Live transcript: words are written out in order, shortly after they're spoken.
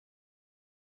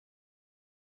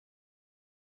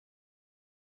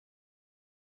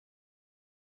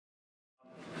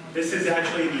This is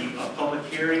actually the public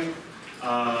hearing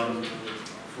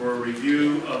for a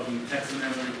review of the text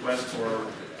amendment request for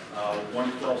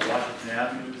 112 Washington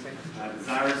Avenue.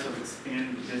 Desirous of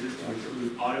expanding the business to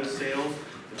include auto sales,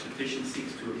 the petition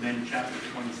seeks to amend Chapter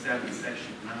 27,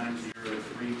 Section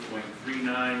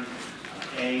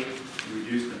 903.39A to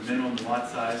reduce the minimum lot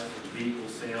size for vehicle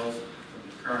sales from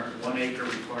the current 1 acre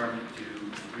requirement to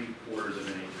 3/4 of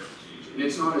an acre. And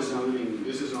it's not a zoning,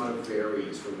 this is not a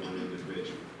variance for one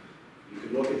individual. You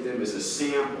can look at them as a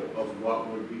sample of what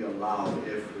would be allowed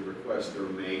if the request they're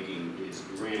making is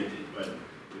granted. But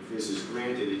if this is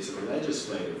granted, it's a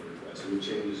legislative request. It would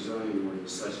change the zoning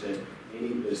ordinance such that any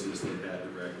business that had the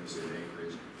requisite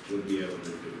acreage would be able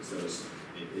to do it. So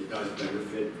it does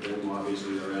benefit them.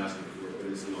 Obviously, they're asking for it,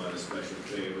 but it's not a special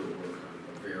favor or kind of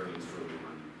a variance for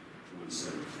one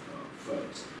set of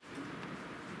folks.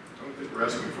 I don't think we're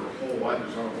asking for a whole lot.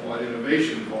 There's not a whole lot of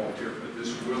innovation involved here, but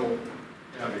this will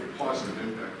have a positive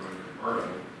impact on your borough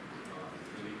and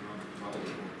economic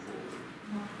development going forward.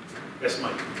 Yes,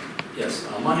 Mike. Yes,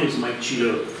 my name is Mike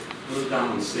Cheeto. I live down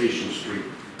on Station Street,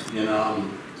 and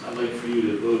I'd like for you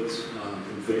to vote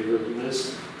in favor of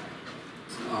this.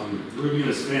 Ruby and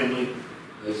his family,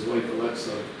 his wife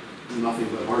Alexa, nothing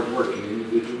but hardworking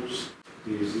individuals.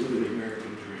 He is living the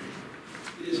American dream.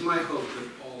 It is my hope that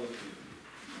all of you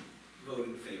vote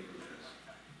in favor of this.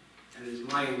 And it is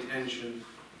my intention,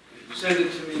 if you send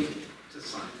it to me, to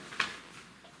sign it.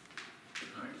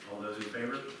 All right, all those in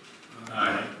favor?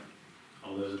 Aye.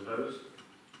 All those opposed?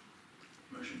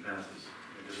 Motion passes.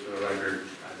 And just for the record,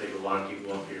 I think a lot of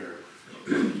people up here,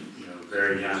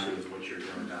 very happy with what you're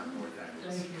doing down North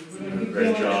Angles.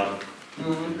 Great job.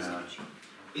 And,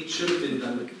 It should have been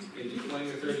done maybe 20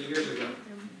 or 30 years ago.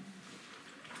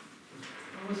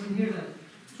 I wasn't here then.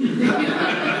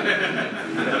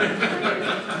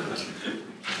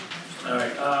 All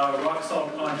right, rock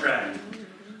salt contract.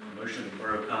 Motion of the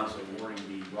Borough Council awarding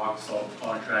the rock salt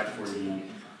contract for the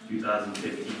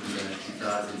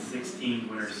 2015-2016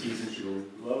 winter season to the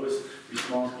lowest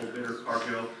responsible bidder,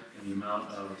 Cargill, in the amount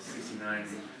of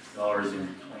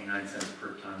 $69.29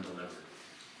 per ton delivered.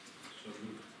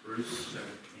 Bruce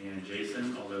and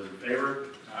Jason, all those in favor?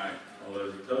 Aye. All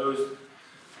those opposed?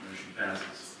 Motion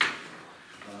passes.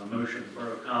 Motion of the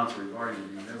Borough Council regarding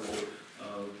the renewal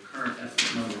of current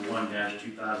estimate number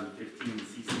 1-2015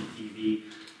 CCTV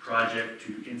project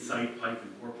to Insight Pipe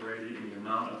Incorporated in the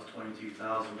amount of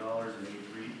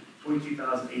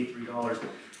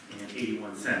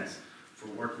 $22,083.81 for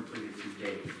work completed to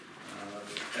date.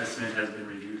 Estimate has been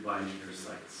reviewed by engineer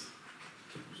sites.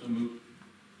 So moved.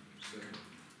 Second.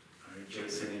 All right,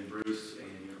 Jason and Bruce,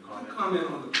 and your I'll comment? comment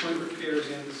on the point repairs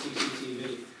and the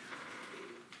CCTV.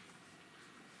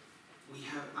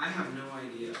 I have no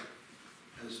idea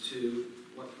as to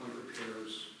what point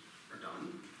repairs are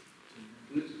done.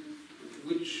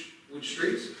 Which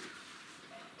streets?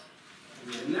 Are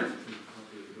we in there?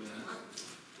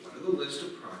 What are the list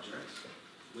of projects?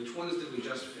 Which ones did we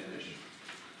just finish?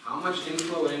 How much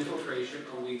inflow and infiltration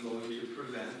are we going to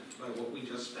prevent by what we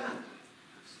just spent?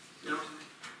 Now,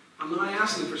 I'm not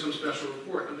asking for some special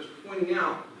report. I'm just pointing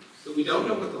out that we don't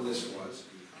know what the list was.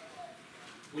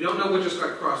 We don't know what just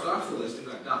got crossed off the list and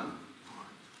got done.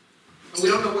 And we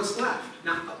don't know what's left.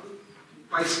 Now,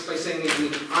 by saying that, I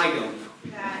mean I don't know.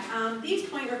 That these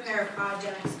point repair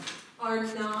projects are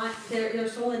not, their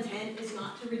sole intent is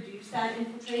not to reduce that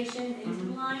infiltration into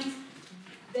the lines.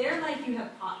 They're like you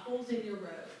have potholes in your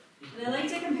road. And I like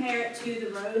to compare it to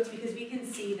the roads because we can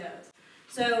see those.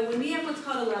 So when we have what's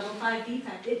called a level 5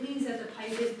 defect, it means that the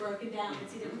pipe is broken down,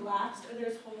 it's either collapsed or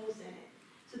there's holes in it.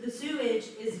 So the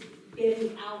sewage is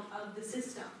getting out of the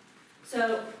system.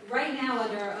 So right now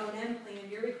under our O&M plan,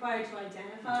 you're required to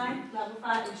identify level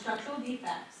 5 structural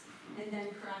defects and then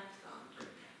correct them.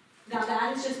 Now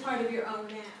that is just part of your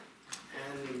O&M.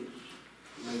 And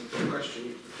my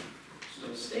question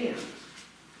still stands.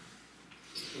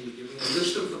 Can you give me a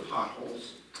list of the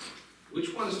potholes?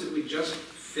 Which ones did we just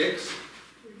fix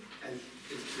and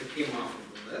it came off of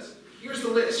the list? Here's the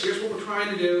list. Here's what we're trying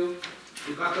to do.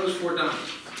 We got those 4 done.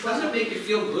 Doesn't it make you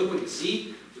feel good when you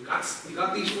see we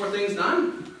got these 4 things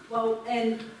done? Well,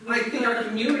 and I think our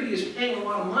community is paying a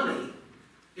lot of money.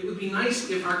 It would be nice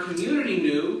if our community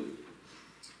knew,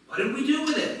 what did we do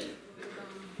with it?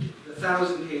 The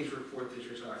 1,000-page report that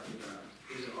you're talking about,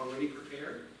 is it already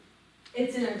prepared?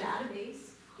 It's in our database.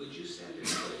 Could you send it,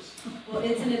 please? Well,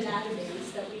 it's in a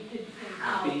database that we could print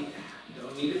out. Happy,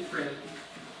 don't need it printed.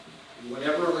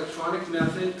 Whatever electronic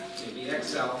method, maybe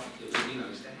Excel, it would be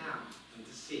nice to have and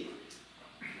to see.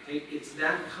 Okay, it's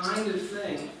that kind of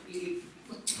thing.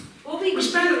 We're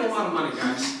spending a lot of money,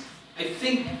 guys. I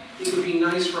think it would be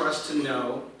nice for us to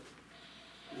know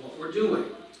we're doing.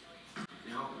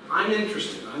 Now, I'm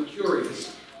interested, I'm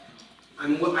curious.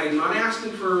 I'm not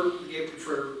asking for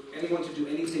anyone to do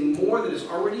anything more than is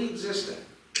already existing,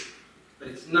 but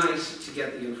it's nice to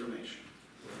get the information.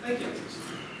 Thank you.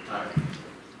 All right.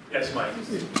 Yes, Mike?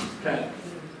 Pat,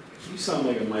 you sound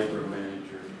like a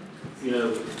micromanager. You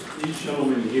know, these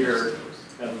gentlemen here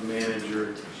have a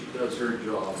manager, she does her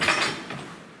job.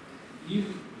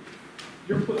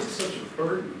 You're putting such a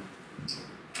burden.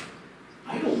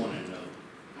 I don't want to know.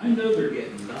 I know they're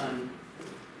getting done.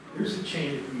 There's a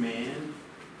chain of command.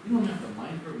 You don't have to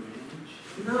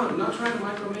micromanage. No, I'm not trying to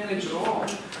micromanage at all.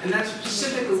 And that's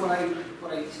specifically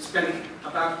what I spent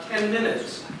about 10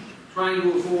 minutes trying to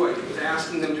avoid, was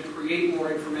asking them to create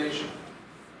more information.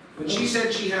 When she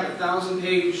said she had a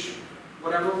 1,000-page,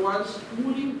 whatever it was.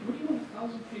 What do you want a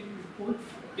 1,000-page report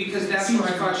for? Because that's what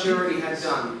I thought she already had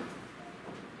done.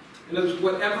 In other words,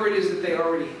 whatever it is that they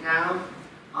already have,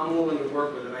 I'm willing to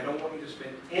work with it. I don't want you to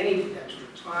spend any extra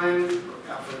time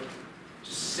or effort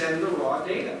to send the raw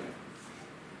data.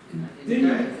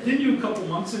 Didn't you a couple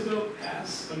months ago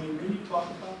pass? I mean, didn't you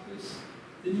talk about this?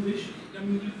 Didn't you issue? I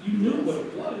mean, you knew what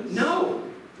it was. No,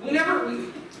 we never.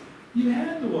 You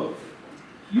had to have.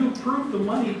 You approved the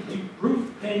money. You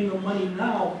approved paying the money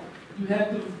now. You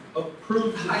had to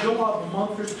approve the job a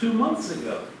month or 2 months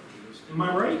ago. Am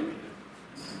I right?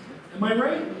 Am I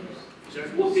right?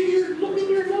 Look at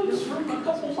your notes from a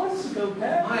couple months ago,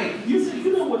 Pat. Mike.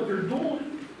 You know what they're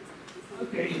doing.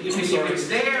 Okay. If it's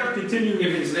there, Continue.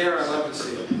 if it's there, I'd love to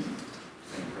see it.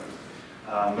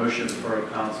 Motion for Borough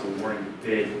Council awarding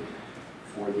bid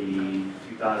for the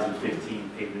 2015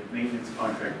 pavement maintenance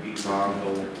contract,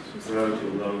 Borough Road to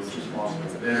the lowest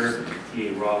responsible bidder,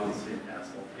 T.A. Robinson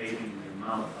Asphalt Paving, the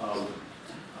amount of,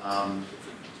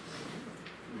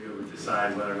 we would decide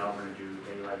whether or not we're going to do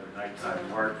daylight or nighttime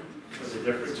work. So the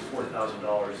difference is $4,000 to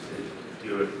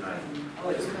do it at night.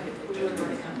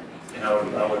 And I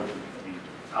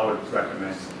would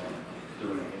recommend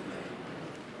doing it at night.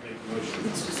 Make a motion.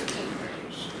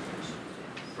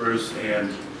 Bruce and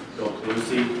Bill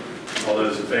Calusi, all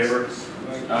those in favor?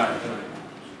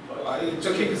 Aye. It's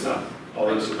okay, it's up. All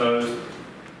those opposed?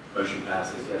 Motion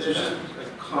passes. Yes, Just Pat. a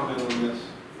comment on this.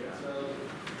 So,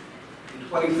 in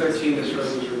 2013, this road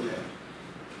was repaved.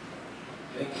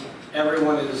 I think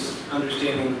everyone is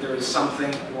understanding that there is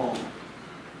something wrong.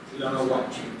 We don't know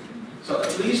what. So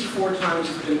at least 4 times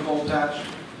it's been cold patched.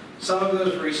 Some of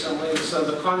those recently. So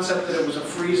the concept that it was a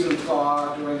freeze and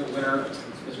thaw during the winter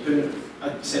has been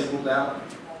ruled out.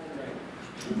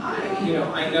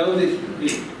 I know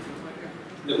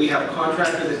that we have a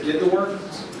contractor that did the work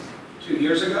 2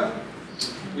 years ago.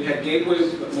 We had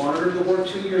gateways that monitored the work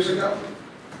 2 years ago.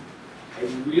 I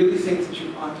really think that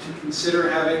you ought to consider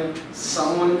having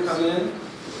someone come in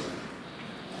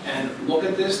and look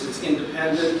at this that's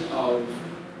independent of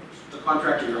the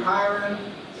contractor you're hiring,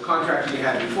 the contractor you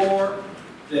had before,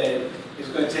 that is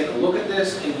going to take a look at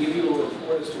this and give you a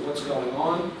report as to what's going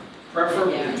on,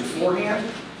 preferably beforehand.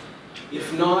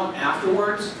 If not,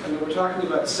 afterwards. I mean, we're talking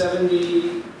about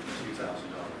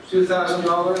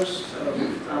 $72,000 of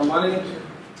our money.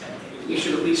 We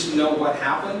should at least know what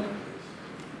happened.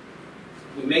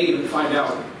 We may even find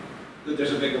out that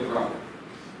there's a bigger problem.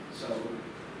 So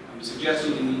I'm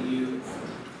suggesting you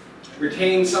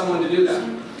retain someone to do that.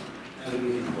 And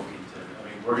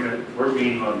they're gonna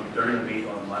meet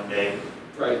on Monday.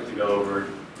 right. To go over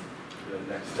the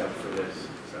next step for this.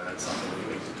 So that's something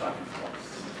we need to talk about.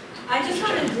 I just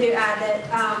wanted to add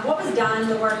that what was done,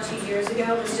 the work 2 years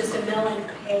ago, was just a mill and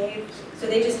pave. So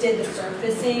they just did the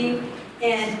surfacing,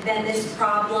 and then this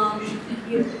problem,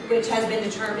 which has been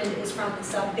determined, is from the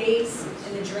sub-base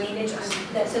and the drainage.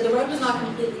 So the road was not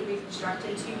completely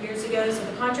reconstructed 2 years ago, so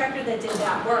the contractor that did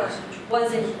that work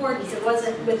was in accordance. It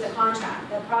wasn't with the contract.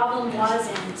 The problem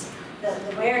wasn't the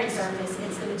wearing surface,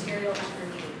 it's the material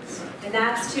underneath. And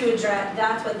that's to address,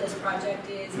 that's what this project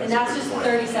is. And that's just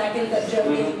 30 seconds that Joe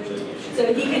gave me.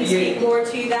 So he can speak more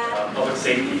to that. Public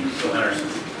safety, Bill Henderson.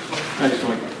 Thanks,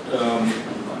 Mike.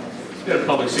 We've got a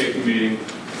public safety meeting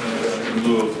in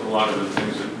lieu of a lot of the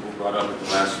things that were brought up at the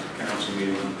last council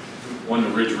meeting. One, the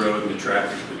Ridge Road and the truck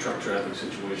traffic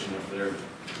situation up there.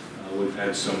 We've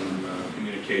had some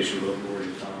communication with Lori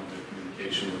and Tom,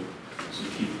 communication with some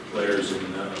key players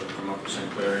from Upper St.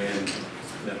 Clair and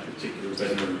that particular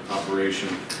vendor operation.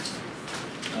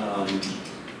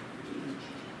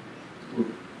 We're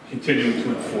continuing to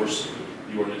enforce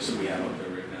the ordinance that we have up there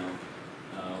right now.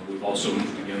 We've also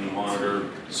begun to monitor,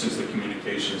 since the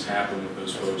communication has happened with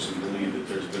those folks, and believe that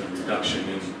there's been a reduction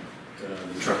in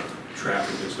the truck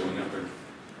traffic that's going up there.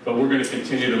 But we're going to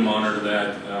continue to monitor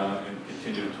that and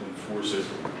continue to enforce it.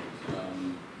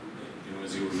 As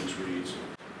as the ordinance reads.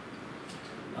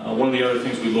 One of the other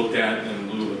things we looked at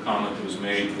in lieu of a comment that was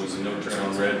made was the no turn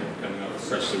on red coming out of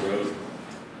Presley Road.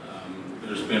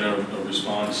 There's been a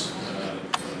response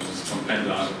from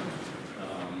PennDOT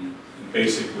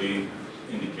basically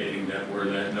indicating that where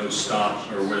that no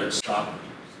stop or where that stop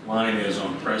line is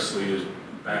on Presley is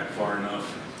back far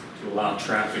enough to allow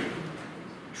traffic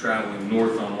traveling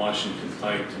north on Washington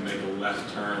Pike to make a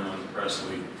left turn on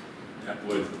Presley. That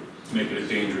would make it a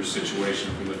dangerous situation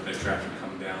if we let that traffic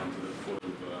come down to the foot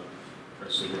of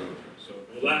Presley Road. So,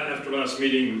 well, after last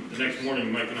meeting, the next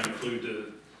morning, Mike and I flew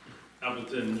to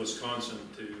Appleton, Wisconsin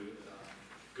to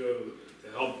go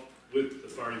to help with the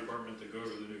fire department to go to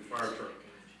the new fire truck.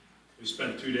 And we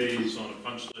spent 2 days on a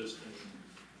punch list and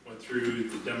went through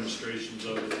the demonstrations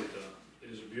of it.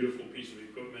 It is a beautiful piece of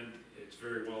equipment. It's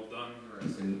very well done.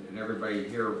 And everybody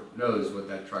here knows what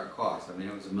that truck cost. I mean,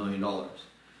 it was $1 million.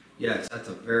 Yes, that's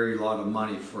a very lot of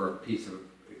money for a piece of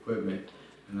equipment.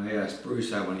 And I asked Bruce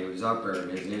that when he was up there,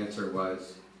 and his answer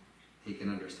was, he can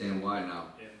understand why now.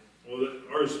 Yeah. Well,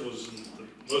 ours wasn't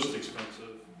the most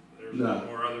expensive. There's No.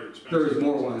 more other expensive. There's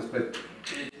more ones, but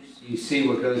you see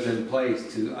what goes in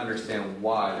place to understand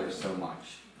why there's so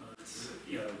much.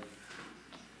 You know,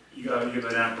 you have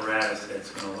an apparatus that's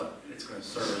gonna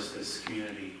service this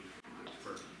community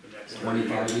for the next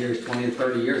 25 years, 20 to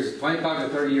 30 years. 25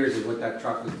 to 30 years is what that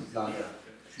truck was designed. Yeah.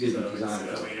 Excuse me, So designed.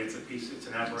 I mean, it's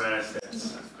an apparatus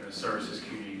that's gonna service this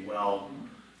community well,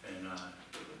 and, you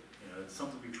know, it's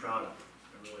something to be proud of.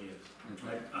 It really is.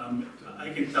 I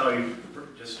can tell you,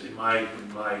 just in my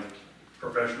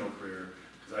professional career,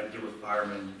 because I deal with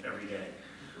firemen every day,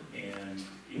 and,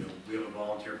 you know, we have a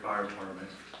volunteer fire department,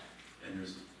 and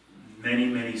there's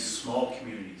many small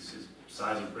communities, the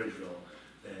size of Bridgeville,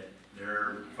 that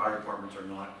their fire departments are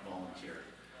not volunteer.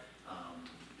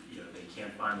 You know, they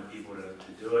can't find the people to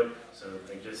do it, so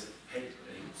they just they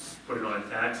put it on a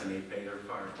tax and they pay their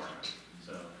fire department.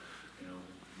 So, you know,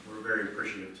 we're very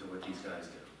appreciative to what these guys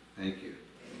do. Thank you.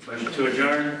 Motion to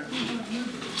adjourn.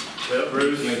 Bill,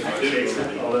 Bruce,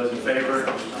 Jason, all those in favor?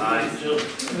 Aye.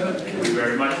 Thank you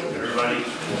very much, everybody.